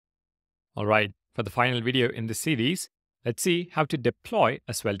Alright, for the final video in this series, let's see how to deploy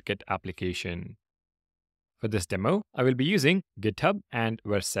a SvelteKit application. For this demo, I will be using GitHub and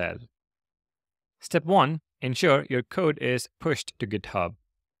Vercel. Step 1. Ensure your code is pushed to GitHub.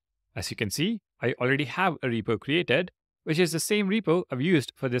 As you can see, I already have a repo created, which is the same repo I've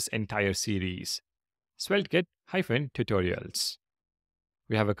used for this entire series, SvelteKit-tutorials.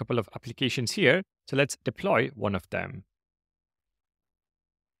 We have a couple of applications here, so let's deploy one of them.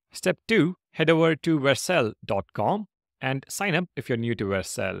 Step 2. Head over to vercel.com and sign up if you're new to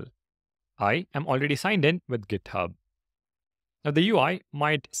Vercel. I am already signed in with GitHub. Now the UI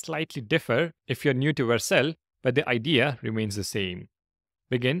might slightly differ if you're new to Vercel, but the idea remains the same.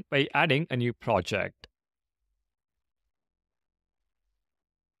 Begin by adding a new project.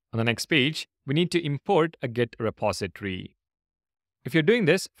 On the next page, we need to import a Git repository. If you're doing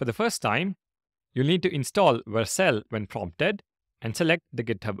this for the first time, you'll need to install Vercel when prompted and select the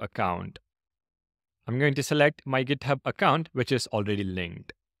GitHub account. I'm going to select my GitHub account, which is already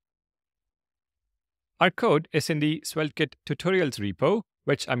linked. Our code is in the SvelteKit tutorials repo,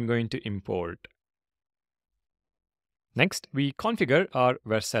 which I'm going to import. Next, we configure our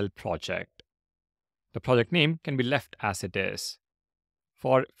Vercel project. The project name can be left as it is.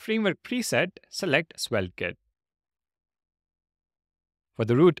 For framework preset, select SvelteKit. For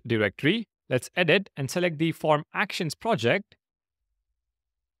the root directory, let's edit and select the form actions project,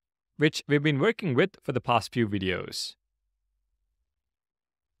 which we've been working with for the past few videos.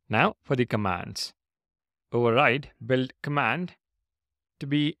 Now for the commands. Override build command to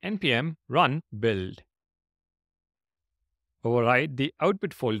be npm run build. Override the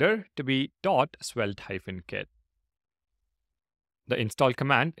output folder to be .svelte-kit. The install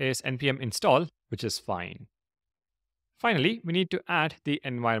command is npm install, which is fine. Finally, we need to add the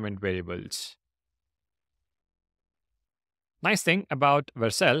environment variables. Nice thing about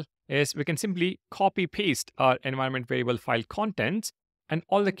Vercel is we can simply copy-paste our environment variable file contents and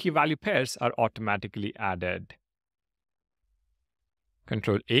all the key value pairs are automatically added.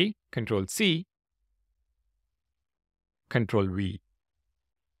 Ctrl-A, Ctrl-C, Ctrl-V.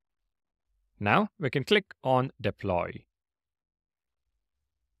 Now we can click on Deploy.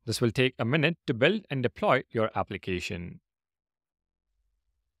 This will take a minute to build and deploy your application.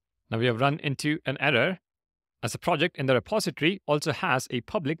 Now we have run into an error, as the project in the repository also has a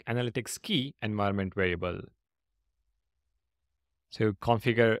public analytics key environment variable. So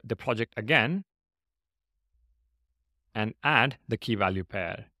configure the project again and add the key value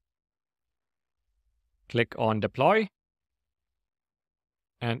pair. Click on Deploy,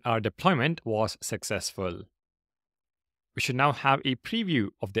 and our deployment was successful. We should now have a preview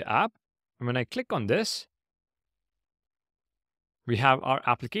of the app, and when I click on this, we have our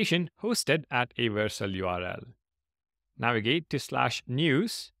application hosted at a Vercel URL. Navigate to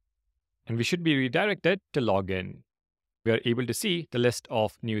 /news, and we should be redirected to login. We are able to see the list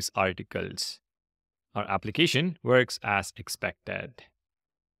of news articles. Our application works as expected.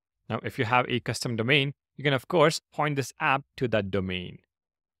 Now, if you have a custom domain, you can of course point this app to that domain.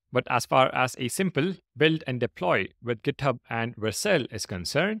 But as far as a simple build and deploy with GitHub and Vercel is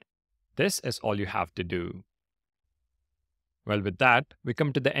concerned, this is all you have to do. Well, with that, we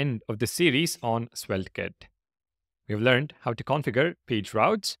come to the end of the series on SvelteKit. We've learned how to configure page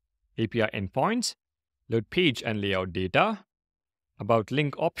routes, API endpoints, load page and layout data, about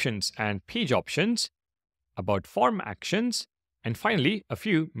link options and page options, about form actions, and finally, a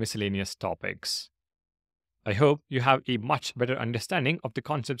few miscellaneous topics. I hope you have a much better understanding of the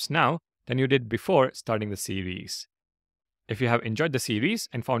concepts now than you did before starting the series. If you have enjoyed the series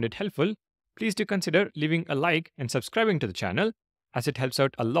and found it helpful, please do consider leaving a like and subscribing to the channel, as it helps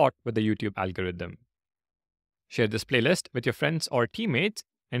out a lot with the YouTube algorithm. Share this playlist with your friends or teammates,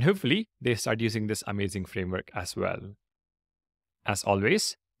 and hopefully they start using this amazing framework as well. As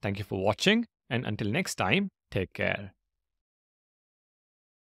always, thank you for watching, and until next time, take care.